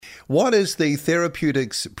What is the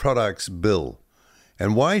Therapeutics Products Bill,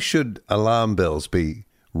 and why should alarm bells be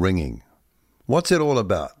ringing? What's it all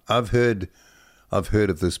about? I've heard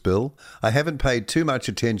of this bill. I haven't paid too much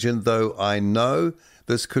attention, though I know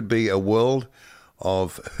this could be a world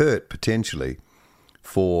of hurt potentially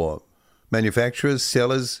for manufacturers,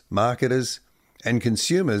 sellers, marketers, and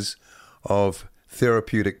consumers of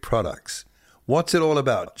therapeutic products. What's it all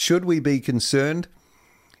about? Should we be concerned?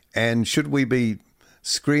 And should we be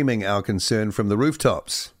screaming our concern from the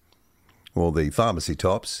rooftops or the pharmacy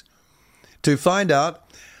tops? To find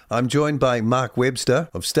out, I'm joined by Mark Webster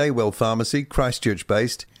of Stay Well Pharmacy, Christchurch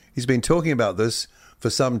based. He's been talking about this for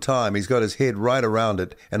some time. He's got his head right around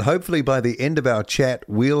it. And hopefully by the end of our chat,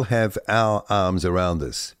 we'll have our arms around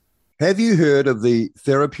this. Have you heard of the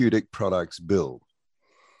Therapeutic Products Bill?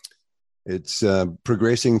 It's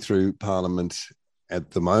progressing through Parliament at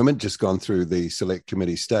the moment, just gone through the Select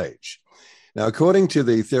Committee stage. Now, according to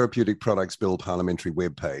the Therapeutic Products Bill parliamentary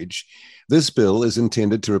webpage, this bill is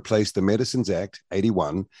intended to replace the Medicines Act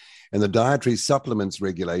 81 and the Dietary Supplements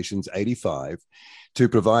Regulations 85 to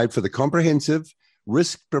provide for the comprehensive,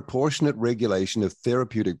 risk-proportionate regulation of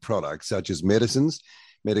therapeutic products such as medicines,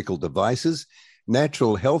 medical devices,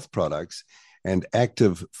 natural health products, and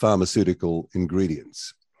active pharmaceutical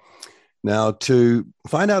ingredients. Now, to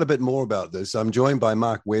find out a bit more about this, I'm joined by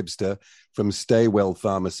Mark Webster from Stay Well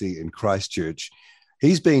Pharmacy in Christchurch.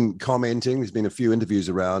 He's been commenting, there's been a few interviews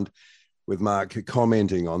around with Mark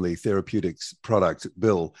commenting on the Therapeutics Product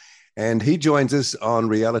Bill, and he joins us on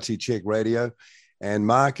Reality Check Radio. And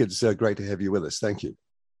Mark, it's great to have you with us. Thank you.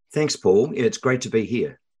 Thanks, Paul. It's great to be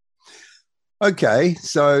here. Okay,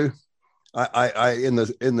 so I in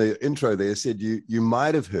the intro there said you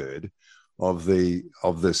might have heard of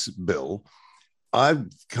this bill. I've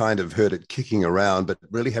kind of heard it kicking around, but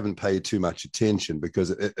really haven't paid too much attention because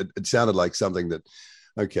it sounded like something that,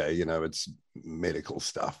 okay, it's medical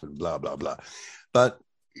stuff and blah, blah, blah. But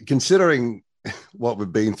considering what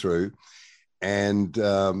we've been through and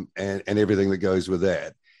everything that goes with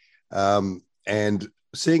that, and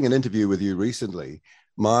seeing an interview with you recently,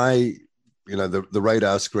 the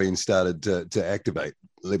radar screen started to activate.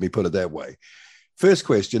 Let me put it that way. First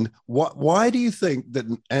question, why do you think that,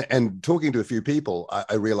 and talking to a few people,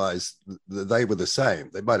 I realized that they were the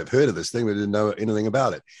same. They might have heard of this thing, but didn't know anything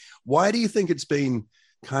about it. Why do you think it's been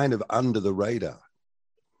kind of under the radar?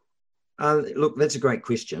 Look, that's a great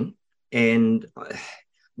question. And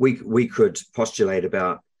we could postulate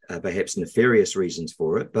about perhaps nefarious reasons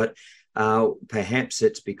for it, but perhaps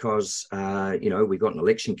it's because, we've got an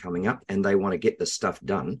election coming up and they want to get this stuff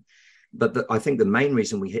done. But I think the main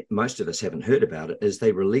reason most of us haven't heard about it is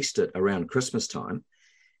they released it around Christmas time.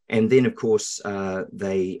 And then, of course,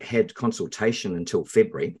 they had consultation until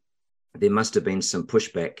February. There must have been some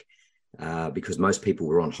pushback because most people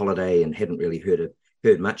were on holiday and hadn't really heard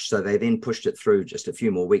much. So they then pushed it through just a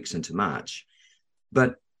few more weeks into March.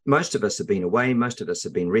 But most of us have been away. Most of us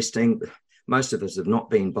have been resting. Most of us have not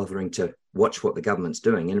been bothering to watch what the government's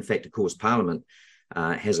doing. And in fact, of course, Parliament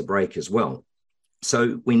has a break as well.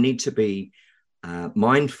 So we need to be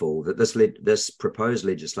mindful that this proposed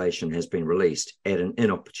legislation has been released at an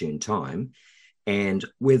inopportune time, and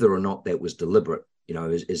whether or not that was deliberate,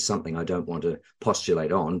 is something I don't want to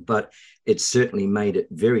postulate on, but it's certainly made it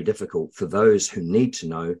very difficult for those who need to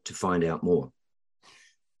know to find out more.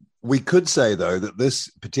 We could say, though, that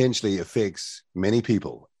this potentially affects many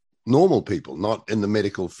people, normal people, not in the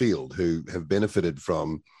medical field, who have benefited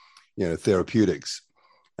from, therapeutics.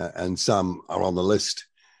 And some are on the list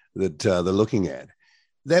that they're looking at.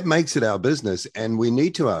 That makes it our business. And we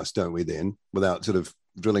need to ask, don't we then, without sort of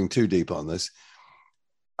drilling too deep on this,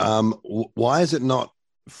 why is it not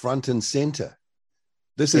front and center?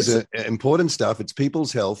 This is important stuff. It's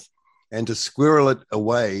people's health. And to squirrel it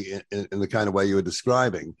away in the kind of way you were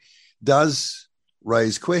describing does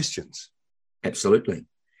raise questions. Absolutely.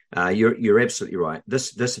 You're absolutely right.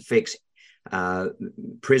 This affects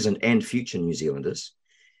present and future New Zealanders.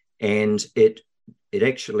 And it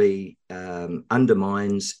actually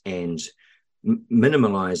undermines and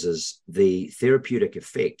minimalizes the therapeutic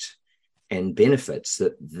effect and benefits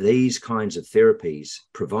that these kinds of therapies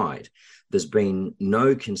provide. There's been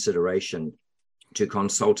no consideration to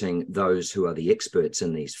consulting those who are the experts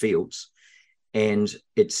in these fields. And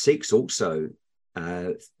it seeks also,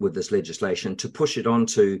 with this legislation, to push it on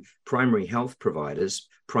to primary health providers,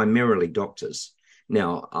 primarily doctors.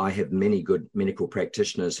 Now, I have many good medical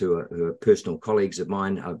practitioners who are personal colleagues of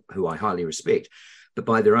mine who I highly respect, but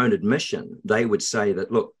by their own admission, they would say that,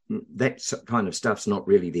 look, that kind of stuff's not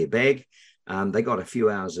really their bag. They got a few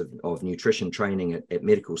hours of nutrition training at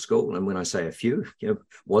medical school. And when I say a few,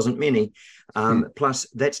 wasn't many. Plus,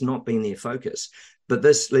 that's not been their focus. But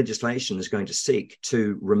this legislation is going to seek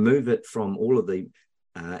to remove it from all of the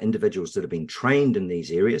individuals that have been trained in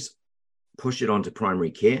these areas, push it onto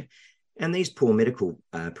primary care. And these poor medical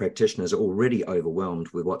practitioners are already overwhelmed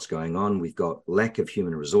with what's going on. We've got lack of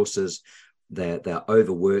human resources. They're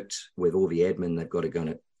overworked with all the admin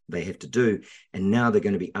they have to do. And now they're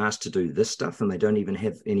going to be asked to do this stuff, and they don't even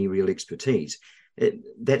have any real expertise.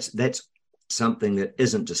 That's something that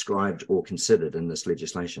isn't described or considered in this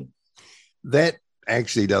legislation. That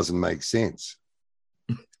actually doesn't make sense.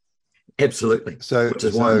 Absolutely. Which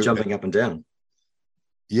is why I'm jumping up and down.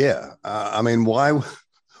 Yeah. I mean,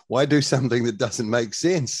 why do something that doesn't make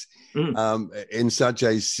sense in such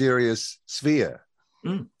a serious sphere?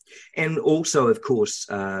 And also, of course,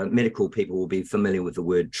 medical people will be familiar with the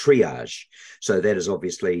word triage. So that is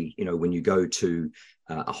obviously, when you go to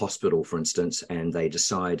a hospital, for instance, and they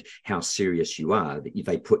decide how serious you are,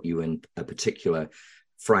 they put you in a particular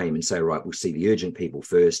frame and say, right, we'll see the urgent people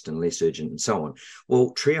first and less urgent and so on.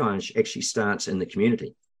 Well, triage actually starts in the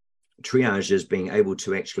community. Triage is being able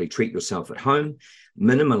to actually treat yourself at home,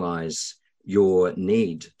 minimize your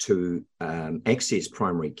need to access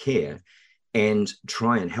primary care, and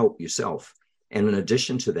try and help yourself. And in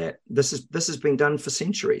addition to that, this has been done for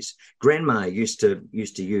centuries. Grandma used to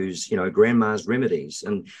use, grandma's remedies,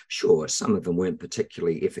 and sure, some of them weren't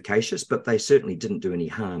particularly efficacious, but they certainly didn't do any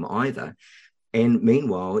harm either. And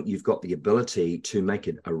meanwhile, you've got the ability to make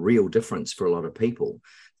it a real difference for a lot of people.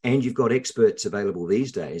 And you've got experts available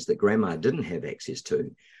these days that grandma didn't have access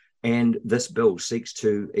to. And this bill seeks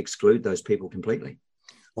to exclude those people completely.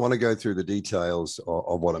 I want to go through the details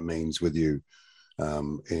of what it means with you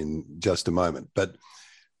in just a moment. But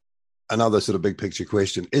another sort of big picture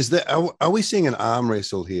question is that are we seeing an arm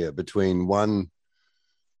wrestle here between one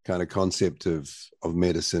kind of concept of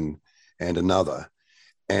medicine and another,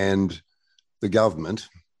 and the government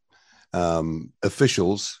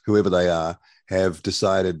officials, whoever they are, have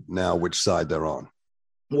decided now which side they're on?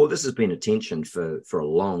 Well, this has been a tension for a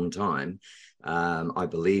long time. I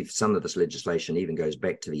believe some of this legislation even goes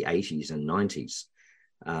back to the 80s and 90s.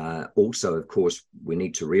 Also, of course, we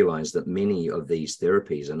need to realize that many of these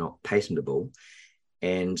therapies are not patentable,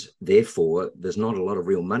 and therefore there's not a lot of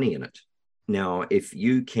real money in it. Now, if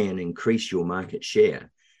you can increase your market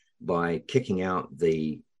share by kicking out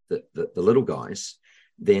the little guys,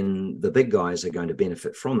 then the big guys are going to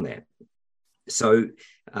benefit from that. So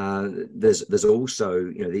there's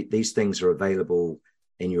also, these things are available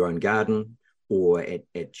in your own garden or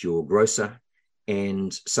at your grocer.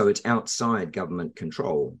 And so it's outside government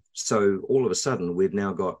control. So all of a sudden, we've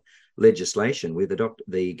now got legislation where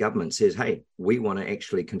the government says, hey, we want to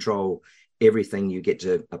actually control everything you get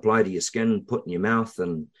to apply to your skin, put in your mouth,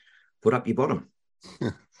 and put up your bottom.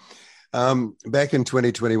 Back in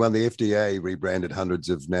 2021, the FDA rebranded hundreds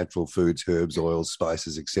of natural foods, herbs, oils,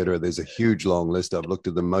 spices, etc. There's a huge long list. I've looked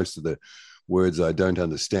at them. Most of the words I don't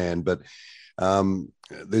understand, but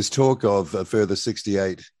there's talk of a further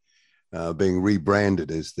 68 being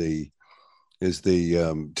rebranded as the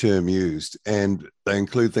term used, and they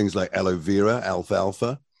include things like aloe vera,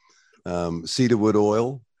 alfalfa, cedarwood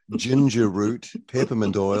oil, ginger root,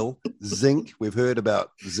 peppermint oil, zinc. We've heard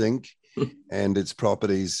about zinc and its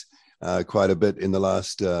properties quite a bit in the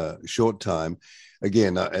last short time.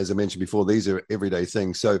 Again, as I mentioned before, these are everyday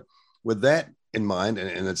things. So with that in mind,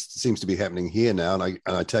 and it seems to be happening here now, and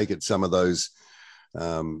I take it some of those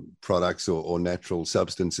products or natural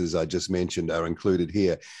substances I just mentioned are included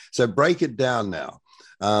here. So break it down now.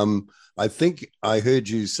 I think I heard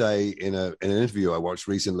you say in an interview I watched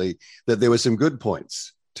recently that there were some good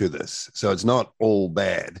points to this. So it's not all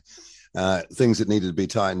bad. Things that needed to be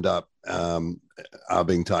tightened up are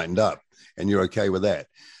being tightened up, and you're okay with that.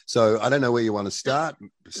 So I don't know where you want to start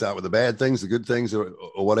with the bad things, the good things, or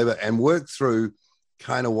whatever, and work through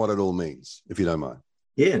kind of what it all means, if you don't mind.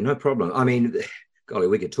 Yeah, no problem. I mean, golly,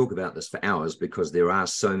 we could talk about this for hours because there are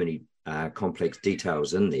so many complex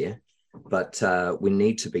details in there. But we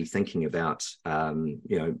need to be thinking about,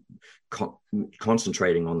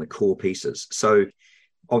 concentrating on the core pieces. So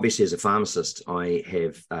obviously, as a pharmacist, I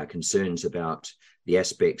have concerns about the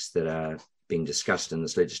aspects that are being discussed in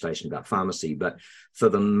this legislation about pharmacy. But for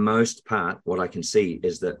the most part, what I can see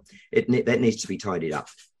is that that needs to be tidied up.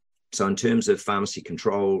 So in terms of pharmacy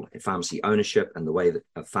control, pharmacy ownership, and the way that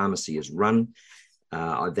a pharmacy is run,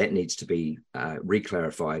 that needs to be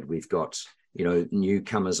reclarified. We've got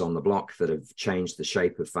newcomers on the block that have changed the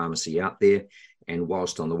shape of pharmacy out there. And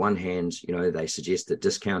whilst on the one hand, they suggest that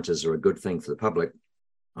discounters are a good thing for the public,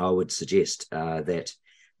 I would suggest that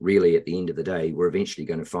really at the end of the day, we're eventually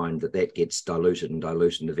going to find that gets diluted,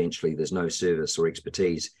 and eventually there's no service or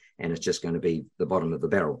expertise, and it's just going to be the bottom of the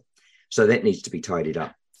barrel. So that needs to be tidied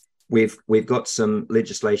up. We've got some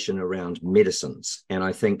legislation around medicines, and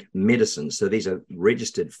I think medicines, so these are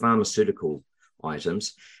registered pharmaceutical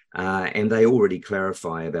items, and they already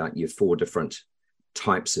clarify about your 4 different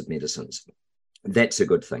types of medicines. That's a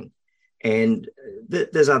good thing. And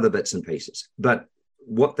there's other bits and pieces. But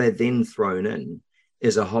what they're then thrown in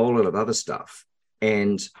is a whole lot of other stuff.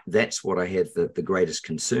 And that's what I have the greatest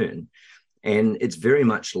concern. And it's very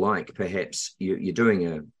much like perhaps you're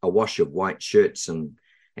doing a wash of white shirts and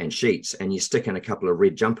sheets, and you stick in a couple of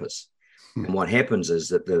red jumpers. And what happens is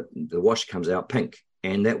that the wash comes out pink,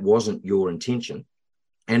 and that wasn't your intention.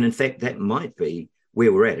 And in fact, that might be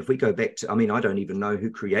where we're at. If we go back to, I don't even know who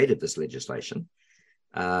created this legislation,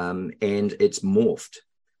 and it's morphed.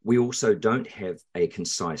 We also don't have a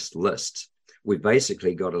concise list. We've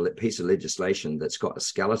basically got a piece of legislation that's got a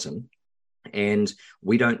skeleton, and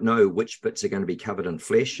we don't know which bits are going to be covered in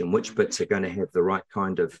flesh and which bits are going to have the right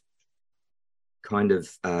kind of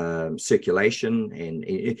circulation.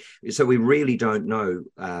 And so we really don't know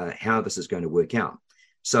how this is going to work out.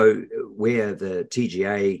 So where the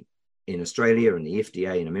TGA in Australia and the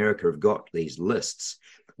FDA in America have got these lists,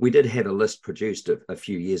 we did have a list produced a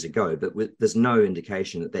few years ago, but there's no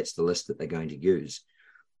indication that that's the list that they're going to use.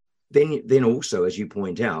 Then also, as you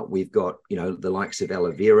point out, we've got, the likes of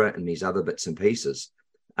aloe vera and these other bits and pieces.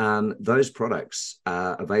 Those products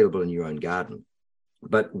are available in your own garden.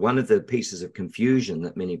 But one of the pieces of confusion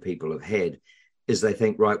that many people have had is they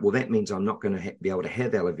think, right, well, that means I'm not going to be able to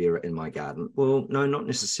have aloe vera in my garden. Well, no, not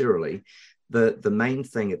necessarily. The main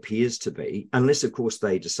thing appears to be, unless, of course,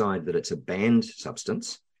 they decide that it's a banned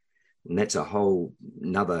substance, and that's a whole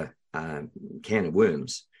another can of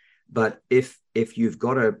worms. But if you've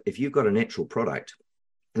got a natural product,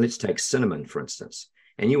 and let's take cinnamon, for instance,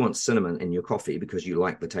 and you want cinnamon in your coffee because you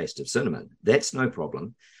like the taste of cinnamon, that's no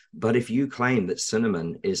problem. But if you claim that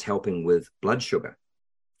cinnamon is helping with blood sugar,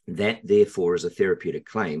 that therefore is a therapeutic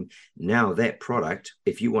claim. Now that product,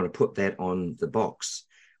 if you want to put that on the box,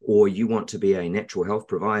 or you want to be a natural health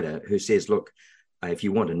provider who says, look, if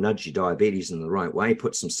you want to nudge your diabetes in the right way,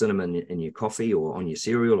 put some cinnamon in your coffee or on your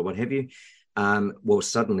cereal or what have you, well,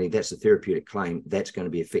 suddenly that's a therapeutic claim that's going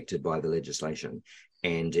to be affected by the legislation.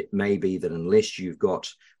 And it may be that unless you've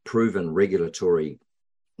got proven regulatory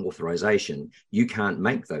authorization, you can't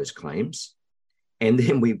make those claims. And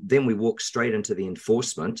then we walk straight into the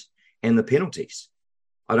enforcement and the penalties.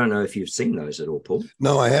 I don't know if you've seen those at all, Paul.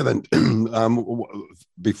 No, I haven't.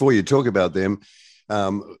 Before you talk about them,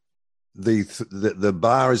 the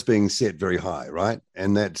bar is being set very high, right?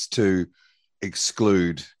 And that's to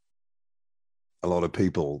exclude a lot of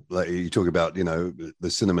people. Like you talk about, the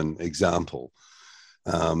cinnamon example,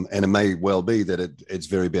 and it may well be that it's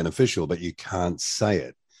very beneficial, but you can't say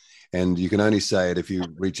it. And you can only say it if you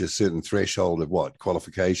reach a certain threshold of what?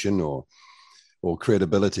 Qualification or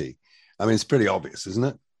credibility. I mean, it's pretty obvious, isn't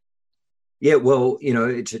it? Yeah, well,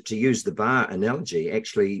 to use the bar analogy,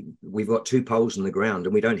 actually, we've got 2 poles in the ground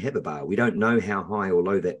and we don't have a bar. We don't know how high or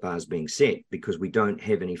low that bar is being set because we don't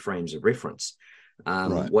have any frames of reference.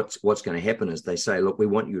 Right. What's going to happen is they say, look, we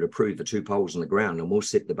want you to prove the 2 poles in the ground and we'll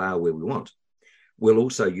set the bar where we want. We'll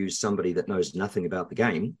also use somebody that knows nothing about the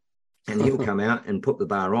game, and he'll come out and put the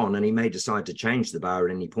bar on, and he may decide to change the bar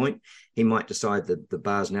at any point. He might decide that the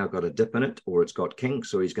bar's now got a dip in it, or it's got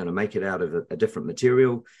kinks, or he's going to make it out of a different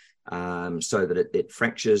material so that it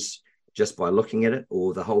fractures just by looking at it,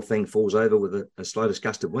 or the whole thing falls over with a slightest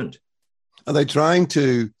gust of wind. Are they trying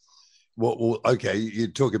to, okay, you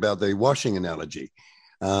talk about the washing analogy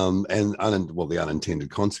and the unintended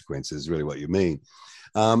consequences is really what you mean.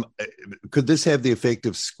 Could this have the effect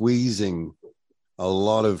of squeezing a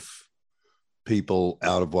lot of people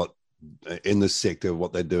out of what in this sector,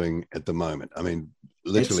 what they're doing at the moment? I mean,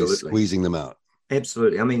 literally Absolutely. Squeezing them out.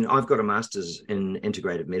 Absolutely. I mean, I've got a master's in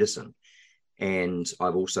integrative medicine, and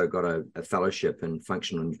I've also got a fellowship in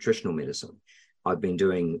functional nutritional medicine. I've been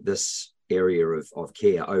doing this area of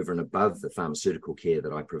care over and above the pharmaceutical care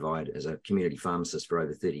that I provide as a community pharmacist for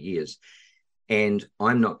over 30 years. And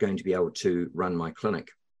I'm not going to be able to run my clinic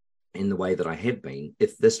in the way that I have been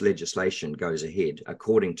if this legislation goes ahead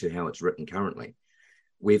according to how it's written currently.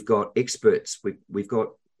 We've got experts, we've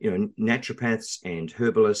got naturopaths and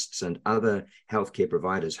herbalists and other healthcare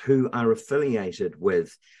providers who are affiliated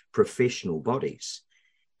with professional bodies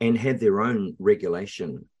and have their own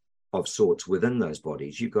regulation of sorts within those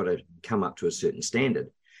bodies. You've got to come up to a certain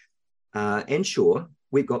standard. And sure,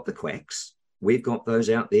 we've got the quacks. We've got those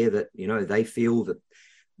out there that, they feel that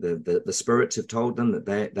the spirits have told them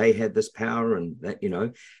that they had this power, and that,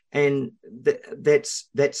 and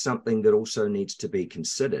that's something that also needs to be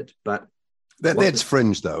considered. But that's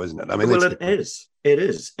fringe, though, isn't it? I mean, well, it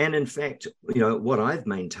is, and in fact, what I've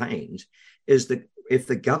maintained is that if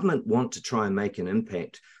the government want to try and make an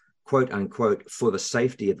impact, quote unquote, for the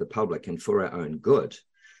safety of the public and for our own good,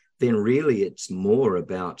 then really it's more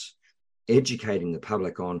about educating the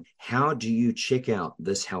public on how do you check out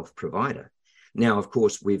this health provider. Now, of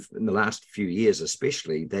course, in the last few years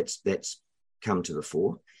especially, that's come to the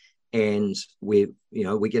fore, and we're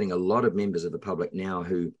getting a lot of members of the public now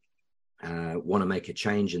who want to make a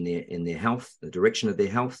change in their health, the direction of their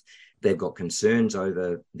health. They've got concerns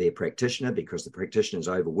over their practitioner because the practitioner's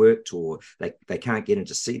overworked, or they can't get in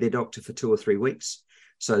to see their doctor for 2 or 3 weeks.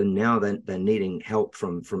 So now they're needing help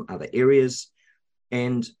from other areas.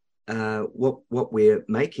 And what we're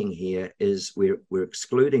making here is we're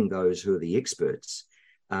excluding those who are the experts,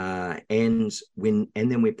 and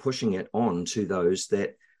then we're pushing it on to those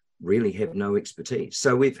that really have no expertise.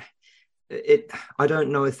 So I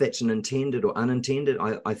don't know if that's an intended or unintended.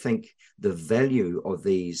 I think the value of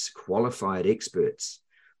these qualified experts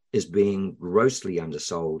is being grossly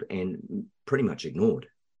undersold and pretty much ignored.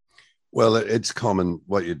 Well, it's common.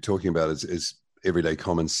 What you're talking about is everyday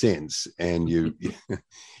common sense, and you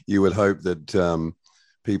would hope that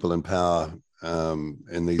people in power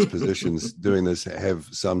in these positions doing this have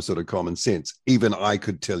some sort of common sense. Even I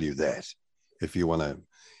could tell you that if you want to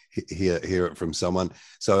hear it from someone.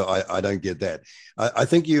 So I don't get that. I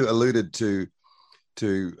think you alluded to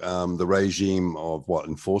the regime of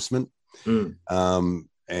enforcement, and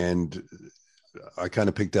I kind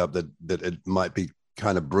of picked up that it might be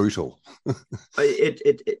kind of brutal.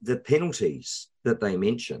 The penalties that they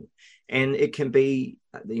mention, and it can be,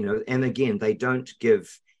 and again, they don't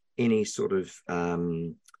give any sort of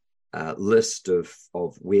list of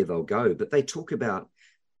where they'll go, but they talk about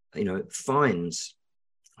fines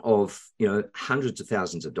of hundreds of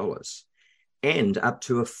thousands of dollars and up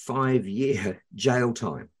to a 5-year jail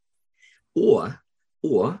time, or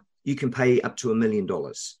you can pay up to $1 million.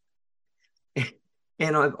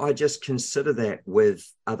 And I just consider that with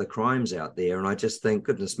other crimes out there, and I just think,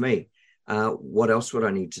 goodness me, what else would I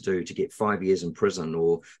need to do to get 5 years in prison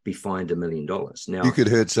or be fined $1 million? Now, you could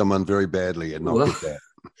hurt someone very badly and not get that.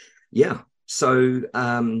 Yeah. So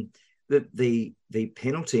the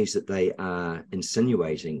penalties that they are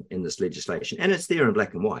insinuating in this legislation, and it's there in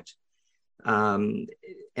black and white,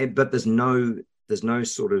 but there's no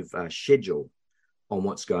sort of schedule on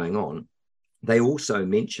what's going on. They also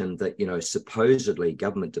mentioned that, supposedly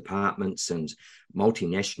government departments and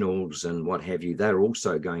multinationals and what have you, they're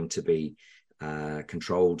also going to be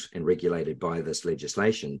controlled and regulated by this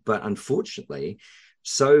legislation. But unfortunately,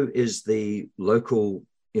 so is the local,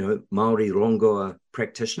 Maori rongoa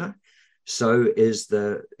practitioner. So is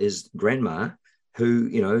grandma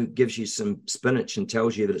who, gives you some spinach and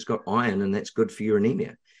tells you that it's got iron and that's good for your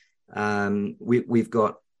anemia. We've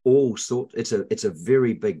got all sorts. It's a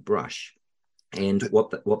very big brush. And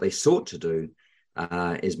what they sought to do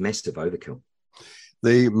is massive overkill.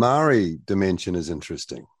 The Maori dimension is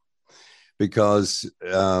interesting because,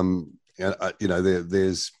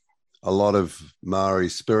 there's a lot of Maori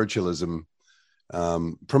spiritualism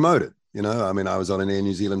promoted. I was on an Air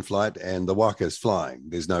New Zealand flight and the waka is flying.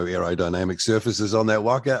 There's no aerodynamic surfaces on that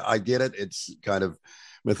waka. I get it. It's kind of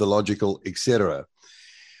mythological, etc.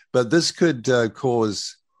 But this could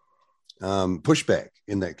cause pushback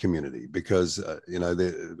in that community because, I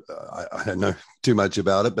don't know too much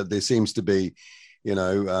about it, but there seems to be,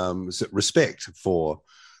 respect for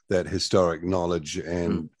that historic knowledge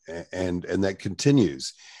and that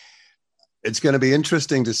continues. It's going to be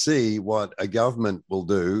interesting to see what a government will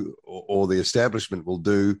do or the establishment will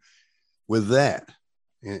do with that.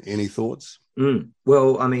 Any thoughts?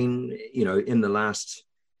 Well, in the last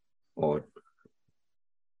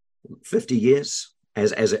 50 years,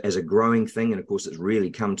 as a growing thing, and of course it's really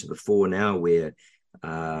come to the fore now where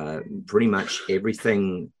pretty much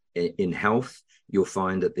everything in health, you'll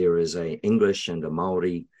find that there is a English and a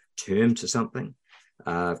Maori term to something.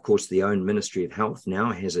 Of course, the own Ministry of Health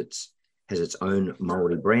now has its own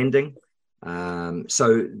Maori branding.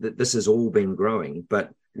 So this has all been growing,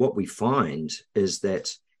 but what we find is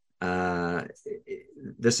that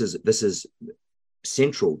this is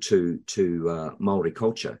central to Maori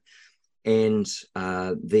culture. And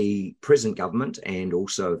the present government and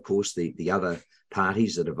also, of course, the other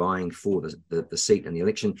parties that are vying for the seat in the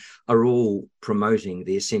election are all promoting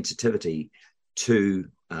their sensitivity to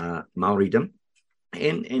Maoridom,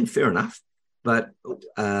 and fair enough. But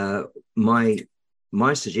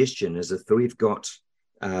my suggestion is if we've got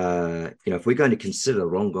if we're going to consider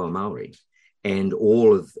Rongoa Maori and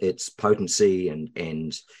all of its potency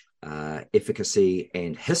and efficacy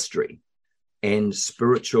and history and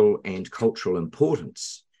spiritual and cultural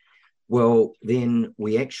importance, well, then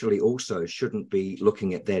we actually also shouldn't be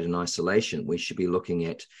looking at that in isolation. We should be looking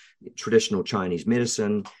at traditional Chinese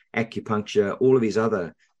medicine, acupuncture, all of these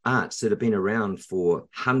other arts that have been around for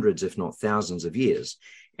hundreds, if not thousands of years.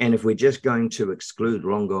 And if we're just going to exclude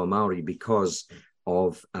Rongoa Maori because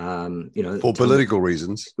of, for political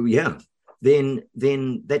reasons, yeah, then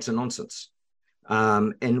that's a nonsense.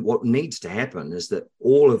 And what needs to happen is that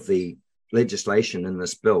all of the legislation in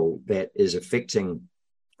this bill that is affecting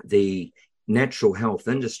the natural health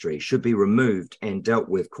industry should be removed and dealt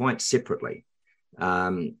with quite separately.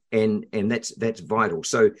 And that's vital.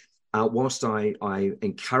 So whilst I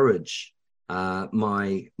encourage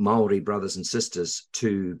my Maori brothers and sisters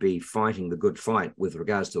to be fighting the good fight with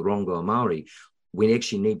regards to Rongoa Maori, we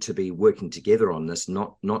actually need to be working together on this,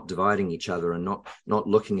 not dividing each other and not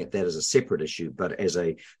looking at that as a separate issue, but as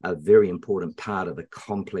a very important part of the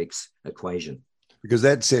complex equation. Because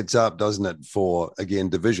that sets up, doesn't it, for, again,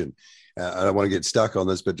 division. I don't want to get stuck on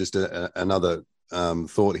this, but just another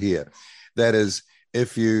thought here. That is,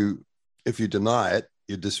 if you deny it,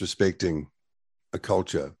 you're disrespecting a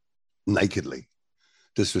culture nakedly,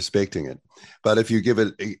 disrespecting it. But if you give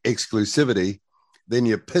it exclusivity, then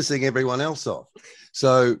you're pissing everyone else off.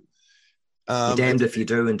 So you're damned if you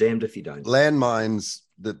do and damned if you don't. Landmines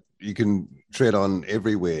that you can tread on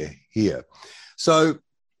everywhere here. So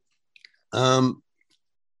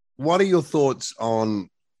what are your thoughts on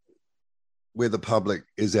where the public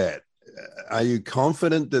is at? Are you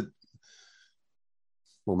confident that,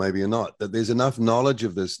 well, maybe you're not, that there's enough knowledge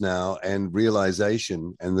of this now and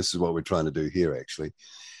realization, and this is what we're trying to do here actually,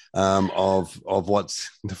 of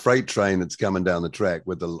what's the freight train that's coming down the track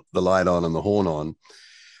with the light on and the horn on,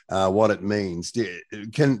 what it means. Do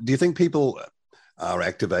you think people are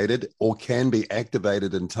activated or can be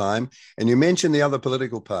activated in time? And you mentioned the other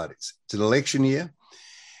political parties. It's an election year.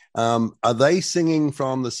 Are they singing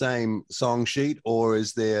from the same song sheet, or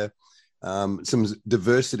is there some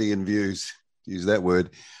diversity in views, to use that word,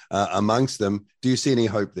 amongst them? Do you see any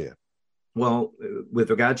hope there? Well, with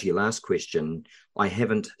regard to your last question, I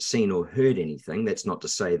haven't seen or heard anything. That's not to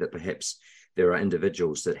say that perhaps there are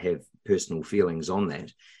individuals that have personal feelings on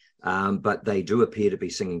that, but they do appear to be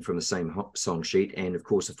singing from the same song sheet. And of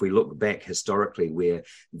course, if we look back historically where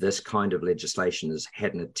this kind of legislation has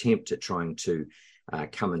had an attempt at trying to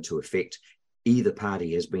come into effect, either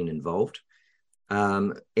party has been involved.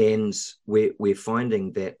 And we're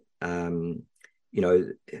finding that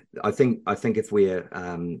I think if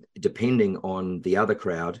we're depending on the other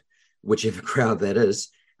crowd, whichever crowd that is,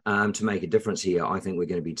 to make a difference here, I think we're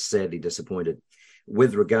going to be sadly disappointed.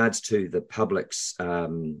 With regards to the public's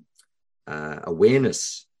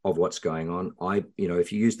awareness of what's going on,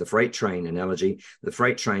 if you use the freight train analogy, the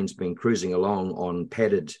freight train's been cruising along on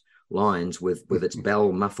padded lines with its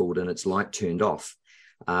bell muffled and its light turned off.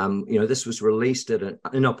 This was released at an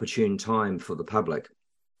inopportune time for the public.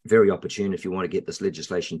 Very opportune if you want to get this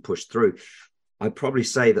legislation pushed through. I'd probably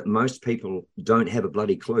say that most people don't have a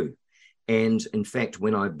bloody clue. And in fact,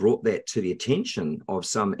 when I brought that to the attention of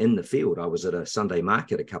some in the field, I was at a Sunday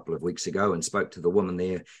market a couple of weeks ago and spoke to the woman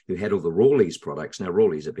there who had all the Rawleys products. Now,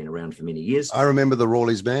 Rawleys have been around for many years. I remember the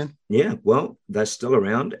Rawleys, man. Yeah, well, they're still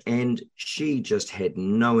around. And she just had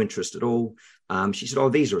no interest at all. She said, "Oh,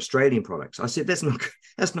 these are Australian products." I said, that's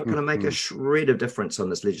not going to make a shred of difference on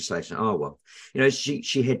this legislation. Oh, well,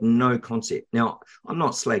 she had no concept. Now, I'm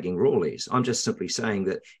not slagging Rawleys. I'm just simply saying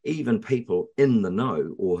that even people in the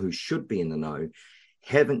know, or who should be in the know,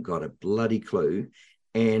 haven't got a bloody clue.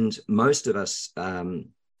 And most of us are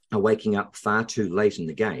waking up far too late in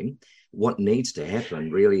the game. What needs to happen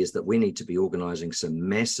really is that we need to be organising some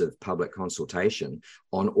massive public consultation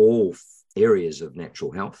on all areas of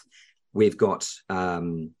natural health. We've got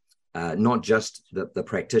not just the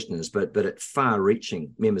practitioners, but at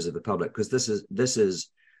far-reaching members of the public, because this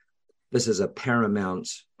is a paramount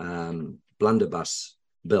blunderbuss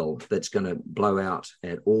bill that's going to blow out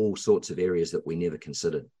at all sorts of areas that we never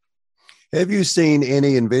considered. Have you seen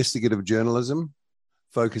any investigative journalism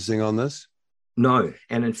focusing on this? No,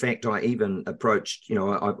 and in fact, I even approached.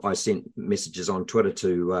 I sent messages on Twitter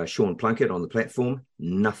to Sean Plunkett on the platform.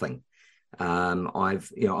 Nothing.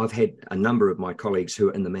 I've had a number of my colleagues who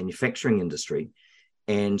are in the manufacturing industry,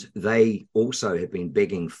 and they also have been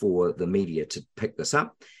begging for the media to pick this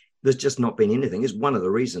up. There's just not been anything. It's one of the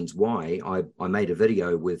reasons why I made a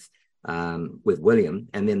video with with William,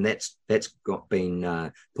 and then that's got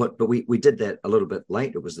been put. But we did that a little bit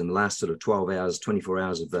late. It was in the last sort of 12 hours, 24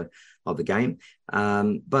 hours of the game.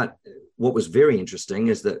 But what was very interesting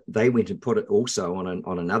is that they went and put it also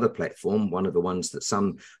on another platform, one of the ones that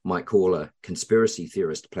some might call a conspiracy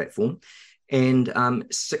theorist platform, and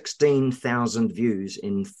 16,000 views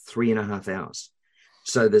in 3.5 hours.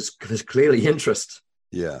 So there's clearly interest.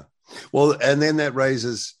 Yeah. Well, and then that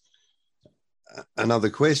raises another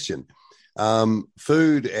question.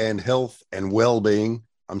 Food and health and well-being.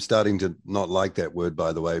 I'm starting to not like that word,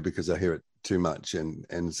 by the way, because I hear it too much,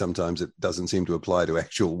 and sometimes it doesn't seem to apply to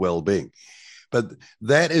actual well-being. But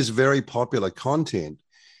that is very popular content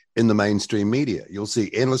in the mainstream media. You'll see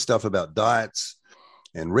endless stuff about diets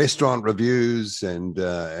and restaurant reviews and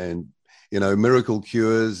miracle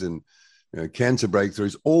cures and cancer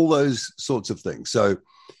breakthroughs, all those sorts of things. So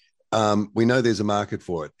we know there's a market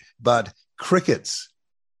for it. But crickets,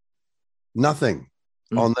 nothing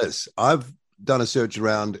on this. I've done a search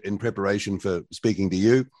around in preparation for speaking to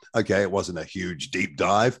you. Okay, it wasn't a huge deep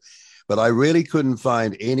dive, but I really couldn't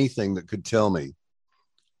find anything that could tell me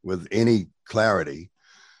with any clarity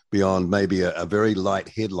beyond maybe a very light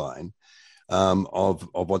headline of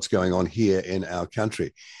what's going on here in our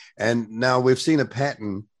country. And now we've seen a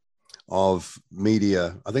pattern of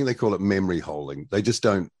media. I think they call it memory holding. They just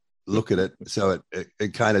don't look at it. So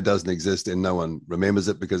it kind of doesn't exist and no one remembers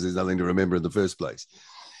it because there's nothing to remember in the first place.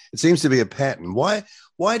 It seems to be a pattern. Why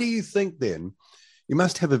do you think then, you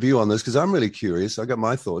must have a view on this because I'm really curious. I got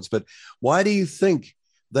my thoughts, but why do you think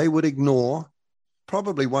they would ignore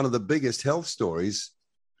probably one of the biggest health stories,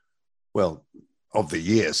 well, of the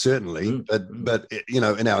year, certainly, but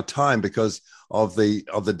in our time, because of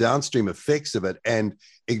the downstream effects of it, and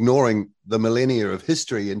ignoring the millennia of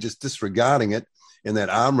history and just disregarding it in that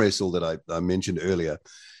arm wrestle that I mentioned earlier.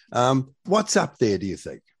 What's up there, do you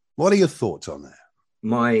think? What are your thoughts on that?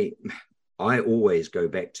 I always go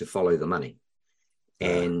back to follow the money.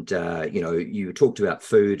 And, you talked about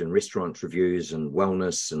food and restaurant reviews and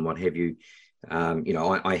wellness and what have you.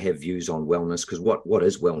 I have views on wellness because what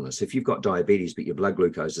is wellness? If you've got diabetes, but your blood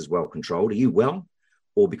glucose is well controlled, are you well?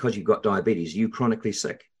 Or because you've got diabetes, are you chronically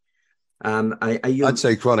sick? I'd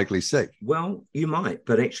say chronically sick. Well, you might,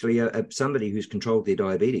 but actually somebody who's controlled their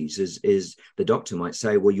diabetes is the doctor might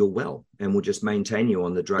say, well, you're well, and we'll just maintain you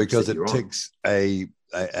on the drugs because that you're on. Because it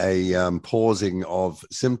ticks a pausing of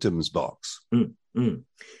symptoms box.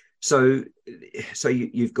 So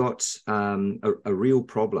you've got a real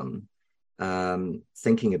problem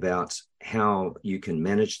thinking about how you can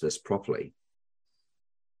manage this properly.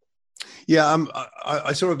 Yeah,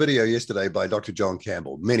 I saw a video yesterday by Dr. John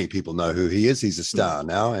Campbell. Many people know who he is. He's a star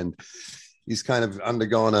now, and he's kind of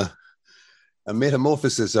undergone a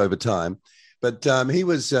metamorphosis over time. But he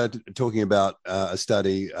was talking about a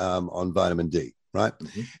study on vitamin D, right?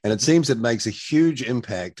 And it seems it makes a huge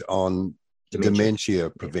impact on dementia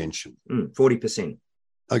prevention. 40%.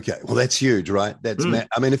 Okay, well, that's huge, right? That's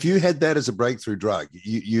I mean, if you had that as a breakthrough drug,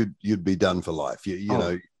 you'd be done for life. You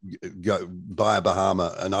know, go buy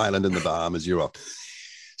an island in the Bahamas, you're off.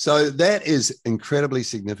 So that is incredibly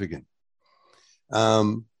significant,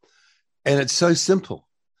 and it's so simple,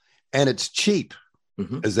 and it's cheap.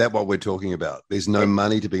 Is that what we're talking about? There's no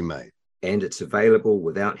money to be made, and it's available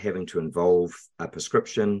without having to involve a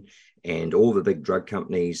prescription. And all the big drug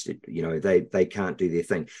companies, they can't do their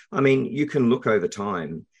thing. I mean, you can look over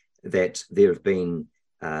time that there have been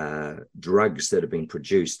drugs that have been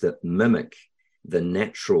produced that mimic the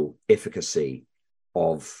natural efficacy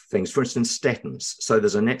of things. For instance, statins. So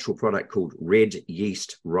there's a natural product called red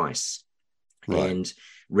yeast rice. Right. And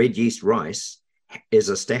red yeast rice is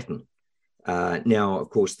a statin. Now, of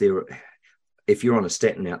course, if you're on a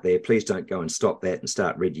statin out there, please don't go and stop that and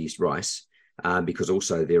start red yeast rice. Because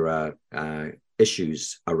also there are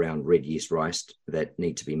issues around red yeast rice that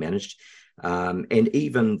need to be managed, and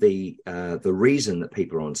even the reason that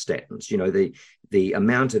people are on statins. The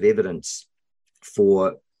amount of evidence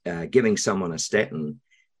for giving someone a statin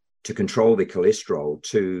to control their cholesterol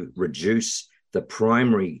to reduce the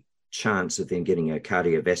primary chance of them getting a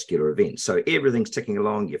cardiovascular event. So everything's ticking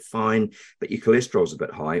along, you're fine, but your cholesterol's a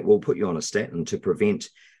bit high. We'll put you on a statin to prevent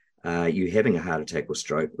you having a heart attack or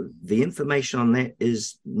stroke. The information on that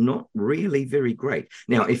is not really very great.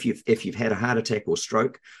 Now, if you've had a heart attack or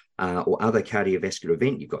stroke or other cardiovascular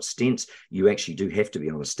event, you've got stents, you actually do have to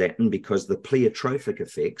be on a statin because the pleiotropic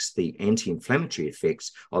effects, the anti-inflammatory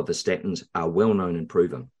effects of the statins are well known and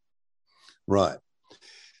proven. Right.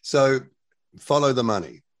 So follow the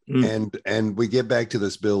money. And we get back to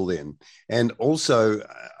this bill then. And also,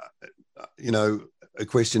 a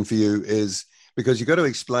question for you is, because you've got to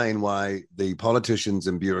explain why the politicians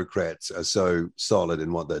and bureaucrats are so solid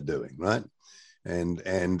in what they're doing, right? And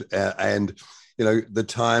you know, the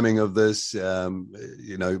timing of this,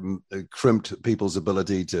 you know, crimped people's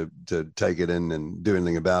ability to take it in and do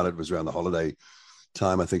anything about it. Was around the holiday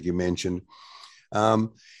time, I think you mentioned.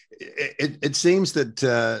 It seems that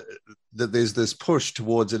that there's this push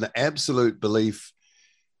towards an absolute belief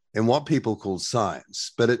in what people call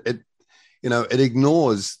science, but it you know, it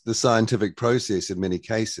ignores the scientific process in many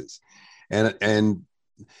cases, and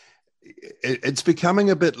it's becoming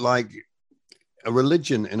a bit like a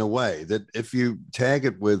religion in a way, that if you tag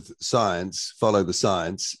it with science, follow the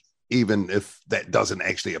science, even if that doesn't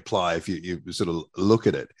actually apply, if you sort of look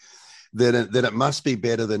at it, then it must be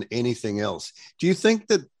better than anything else. Do you think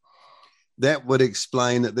that that would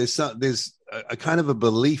explain that there's a kind of a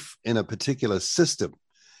belief in a particular system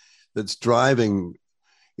that's driving,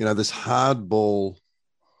 you know, this hardball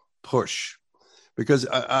push? Because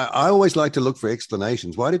I always like to look for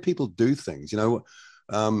explanations. Why do people do things? You know,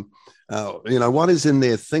 what is in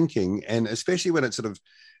their thinking, and especially when it sort of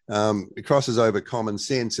it crosses over common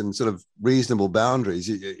sense and sort of reasonable boundaries.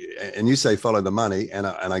 And you say follow the money, and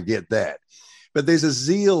I get that, but there's a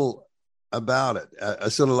zeal about it, a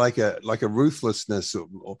sort of like a ruthlessness,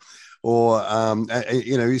 or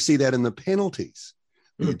you know, you see that in the penalties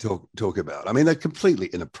that you talk about. I mean, they're completely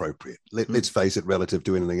inappropriate. Let's face it, relative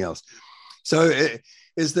to anything else. So,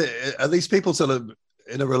 are these people sort of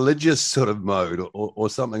in a religious sort of mode, or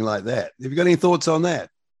something like that? Have you got any thoughts on that?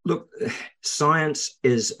 Look, science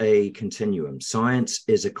is a continuum. Science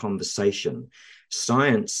is a conversation.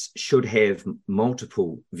 Science should have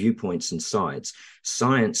multiple viewpoints and sides.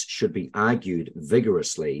 Science should be argued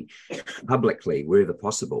vigorously, publicly, wherever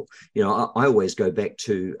possible. You know, I always go back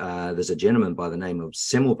to, there's a gentleman by the name of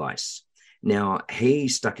Semmelweis. Now, he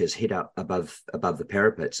stuck his head up above the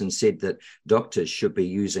parapets and said that doctors should be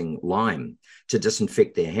using lime to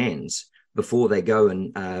disinfect their hands before they go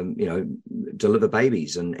and, you know, deliver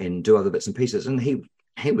babies and do other bits and pieces. And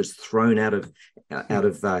he was thrown out of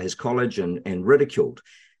his college and ridiculed.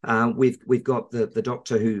 We've got the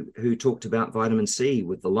doctor who talked about vitamin C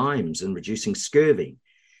with the limes and reducing scurvy,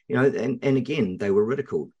 you know, and again, they were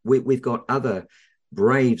ridiculed. We've got other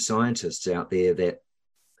brave scientists out there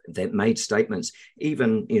that made statements.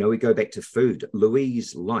 Even, you know, we go back to food.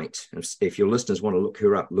 Louise Light, if your listeners want to look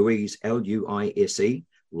her up, Louise, Luise,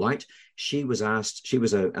 Light, she was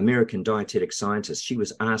an American dietetic scientist. She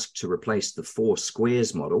was asked to replace the 4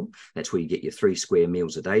 squares model. That's where you get your 3 square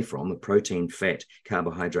meals a day from: the protein, fat,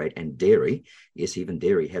 carbohydrate, and dairy. Yes, even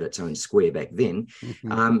dairy had its own square back then.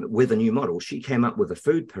 With a new model, she came up with a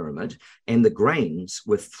food pyramid, and the grains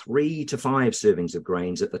were 3 to 5 servings of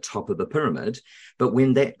grains at the top of the pyramid. But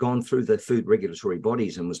when that gone through the food regulatory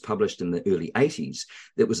bodies and was published in the early 80s,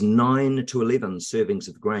 there was 9 to 11 servings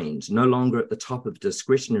of grains, no longer at the top of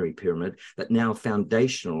discretionary pyramid, but now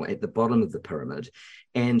foundational at the bottom of the pyramid.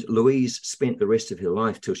 And Louise spent the rest of her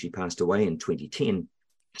life till she passed away in 2010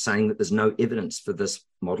 saying that there's no evidence for this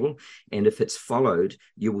model, and if it's followed,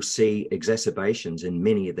 you will see exacerbations in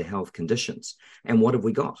many of the health conditions. And what have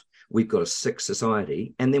we got? We've got a sick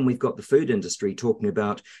society, and then we've got the food industry talking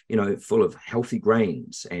about, you know, full of healthy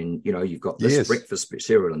grains, and, you know, you've got this breakfast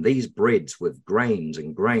cereal and these breads with grains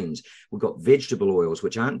and grains. We've got vegetable oils,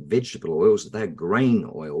 which aren't vegetable oils, they're grain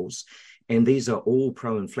oils. And these are all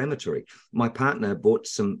pro-inflammatory. My partner bought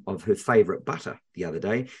some of her favorite butter the other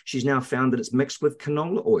day. She's now found that it's mixed with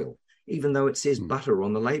canola oil, even though it says butter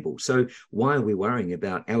on the label. So why are we worrying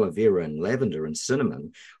about aloe vera and lavender and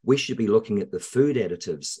cinnamon? We should be looking at the food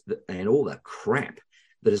additives and all the crap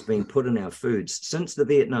that has been put in our foods since the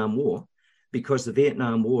Vietnam War, because the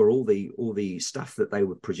Vietnam War, all the stuff that they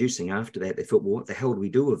were producing after that, they thought, well, what the hell do we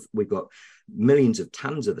do with? We've got millions of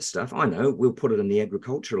tons of the stuff. I know, we'll put it in the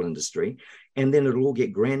agricultural industry, and then it'll all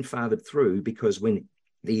get grandfathered through, because when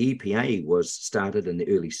the EPA was started in the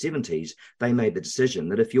early 70s, they made the decision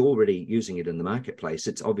that if you're already using it in the marketplace,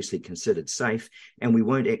 it's obviously considered safe, and we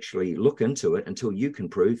won't actually look into it until you can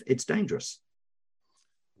prove it's dangerous.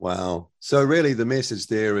 Wow. So really the message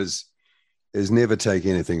there is never take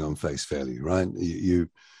anything on face value, right?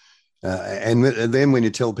 And then when you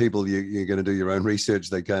tell people you're going to do your own research,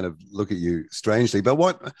 they kind of look at you strangely. But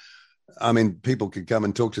people could come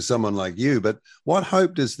and talk to someone like you, but what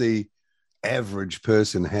hope does the average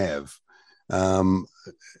person have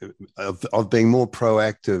of being more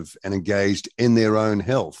proactive and engaged in their own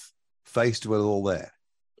health, faced with all that?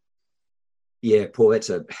 Yeah, Paul, that's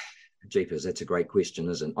a great question,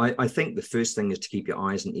 isn't it? I think the first thing is to keep your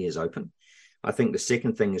eyes and ears open. I think the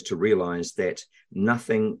second thing is to realize that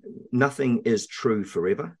nothing is true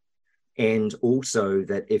forever. And also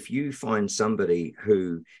that if you find somebody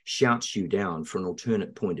who shouts you down for an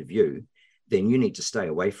alternate point of view, then you need to stay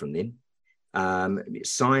away from them.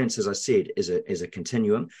 Science, as I said, is a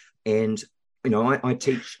continuum. And, I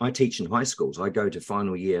teach in high schools. I go to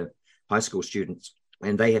final year high school students,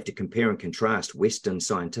 and they have to compare and contrast Western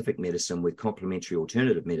scientific medicine with complementary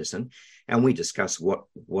alternative medicine. And we discuss what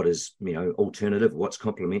is, alternative, what's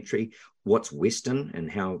complementary, what's Western,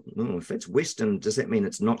 and how, if it's Western, does that mean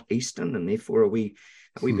it's not Eastern? And therefore, are we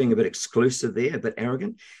being a bit exclusive there, a bit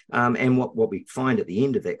arrogant? And what we find at the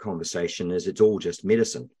end of that conversation is it's all just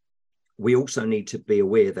medicine. We also need to be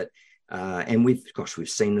aware that, and we've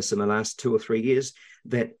seen this in the last 2 or 3 years,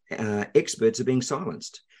 that experts are being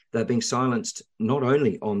silenced. They're being silenced not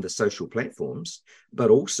only on the social platforms, but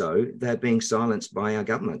also they're being silenced by our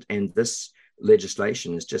government. And this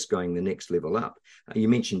legislation is just going the next level up. You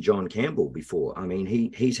mentioned John Campbell before. I mean,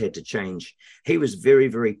 he's had to change. He was very,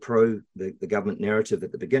 very pro the government narrative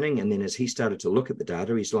at the beginning. And then as he started to look at the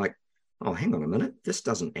data, he's like, oh, hang on a minute, this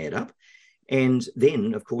doesn't add up. And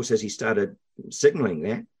then, of course, as he started signaling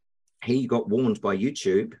that, he got warned by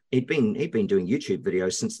YouTube. He'd been doing YouTube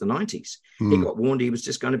videos since the 90s. He got warned he was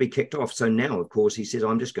just going to be kicked off. So now, of course, he says,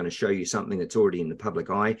 I'm just going to show you something that's already in the public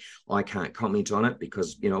eye. I can't comment on it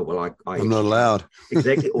because, I'm not allowed.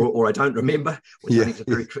 Exactly. Or I don't remember.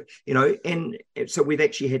 And so we've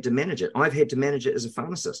actually had to manage it. I've had to manage it as a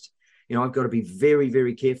pharmacist. I've got to be very,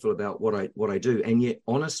 very careful about what I do. And yet,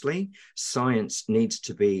 honestly, science needs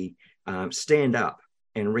to be stand up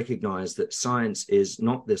and recognize that science is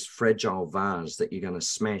not this fragile vase that you're going to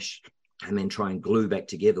smash and then try and glue back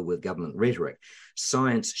together with government rhetoric.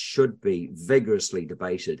 Science should be vigorously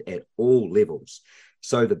debated at all levels.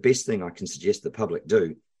 So the best thing I can suggest the public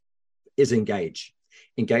do is engage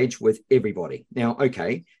with everybody. Now,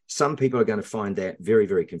 okay, some people are going to find that very,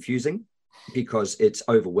 very confusing because it's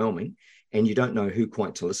overwhelming and you don't know who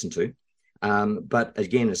quite to listen to. But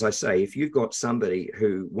again, as I say, if you've got somebody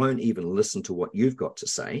who won't even listen to what you've got to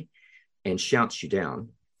say and shouts you down,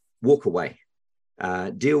 walk away.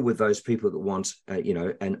 Deal with those people that want,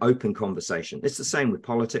 an open conversation. It's the same with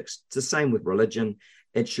politics. It's the same with religion.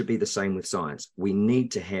 It should be the same with science. We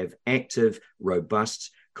need to have active, robust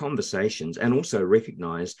conversations and also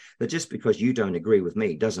recognize that just because you don't agree with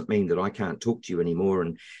me doesn't mean that I can't talk to you anymore.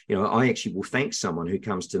 And, I actually will thank someone who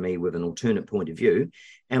comes to me with an alternate point of view,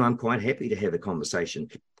 and I'm quite happy to have a conversation,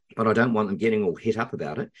 but I don't want them getting all hit up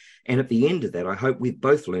about it. And at the end of that, I hope we've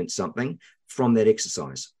both learned something from that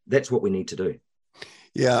exercise. That's what we need to do.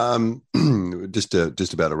 Yeah, just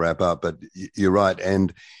about to wrap up, but you're right.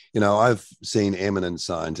 And, I've seen eminent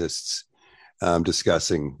scientists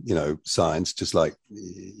discussing, science, just like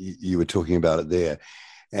you were talking about it there.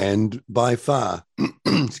 And by far,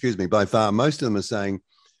 most of them are saying,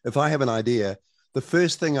 if I have an idea, the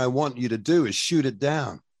first thing I want you to do is shoot it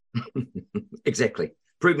down. Exactly.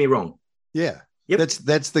 Prove me wrong. Yeah. Yep.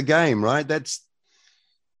 That's the game, right?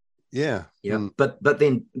 Yeah. But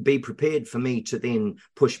then be prepared for me to then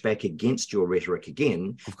push back against your rhetoric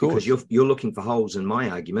again, of course, because you're looking for holes in my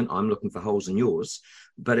argument. I'm looking for holes in yours.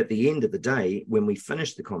 But at the end of the day, when we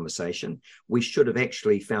finish the conversation, we should have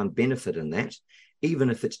actually found benefit in that,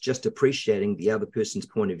 even if it's just appreciating the other person's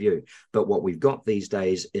point of view. But what we've got these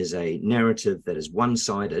days is a narrative that is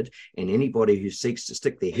one-sided, and anybody who seeks to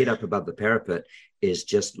stick their head up above the parapet is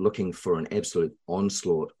just looking for an absolute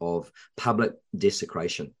onslaught of public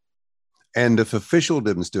desecration. And if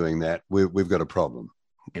officialdom's doing that, we've got a problem.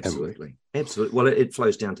 Absolutely. Well, it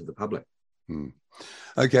flows down to the public.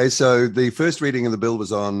 Okay, so the first reading of the bill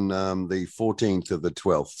was on the 14th of the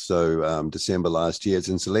 12th, so December last year. It's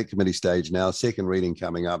in select committee stage now, second reading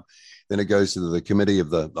coming up. Then it goes to the committee of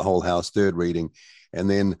the whole House, third reading, and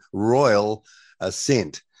then royal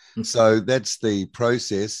assent. So that's the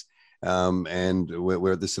process, and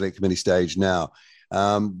we're at the select committee stage now.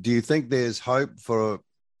 Do you think there's hope for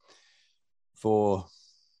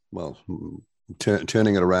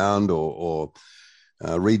turning it around or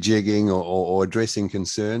rejigging or addressing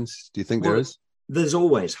concerns? Do you think there is? There's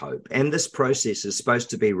always hope. And this process is supposed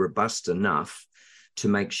to be robust enough to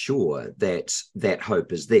make sure that that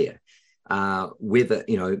hope is there. Whether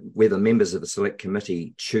members of the select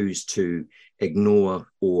committee choose to ignore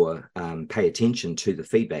or pay attention to the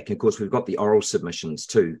feedback. And of course, we've got the oral submissions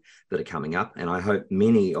too that are coming up. And I hope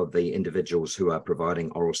many of the individuals who are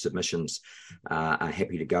providing oral submissions are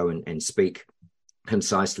happy to go and speak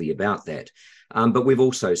concisely about that. But we've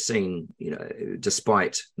also seen,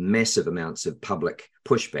 despite massive amounts of public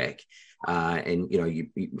pushback, And,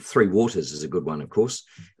 Three Waters is a good one, of course,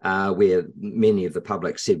 where many of the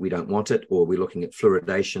public said we don't want it, or we're looking at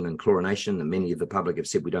fluoridation and chlorination, and many of the public have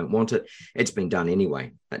said we don't want it. It's been done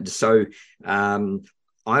anyway. And so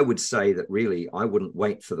I would say that really I wouldn't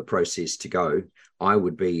wait for the process to go.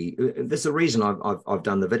 There's a reason I've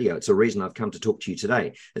done the video. It's a reason I've come to talk to you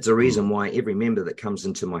today. It's a reason why every member that comes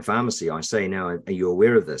into my pharmacy, I say, now, are you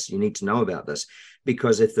aware of this? You need to know about this.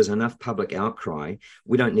 Because if there's enough public outcry,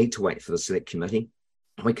 we don't need to wait for the select committee.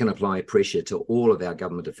 We can apply pressure to all of our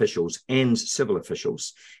government officials and civil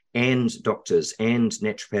officials and doctors and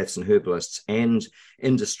naturopaths and herbalists and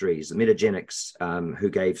industries, the Metagenics, who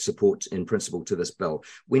gave support in principle to this bill.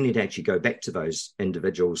 We need to actually go back to those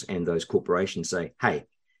individuals and those corporations and say, hey,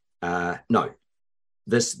 no,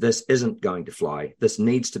 this isn't going to fly. This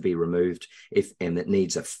needs to be removed, and it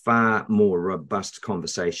needs a far more robust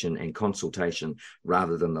conversation and consultation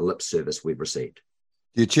rather than the lip service we've received.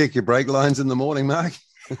 Do you check your brake lines in the morning, Mark?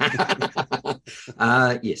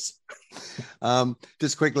 Yes.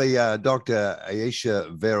 Just quickly, Dr. Ayesha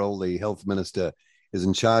Verrill, the health minister, is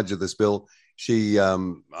in charge of this bill. She,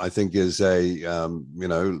 I think, is a,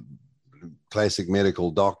 classic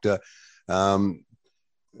medical doctor.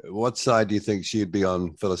 What side do you think she'd be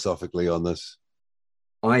on philosophically on this?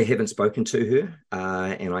 I haven't spoken to her,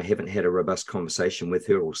 and I haven't had a robust conversation with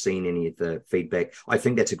her or seen any of the feedback. I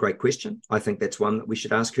think that's a great question. I think that's one that we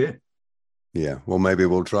should ask her. Yeah, well, maybe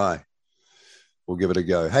we'll try. We'll give it a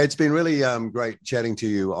go. Hey, it's been really great chatting to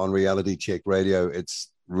you on Reality Check Radio.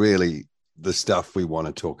 It's really the stuff we want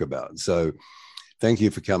to talk about. So thank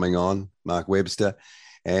you for coming on, Mark Webster.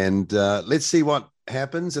 And let's see what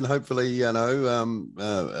happens. And hopefully,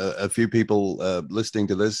 a few people listening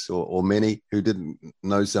to this or many who didn't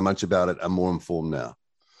know so much about it are more informed now.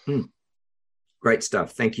 Great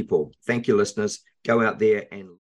stuff. Thank you, Paul. Thank you, listeners. Go out there and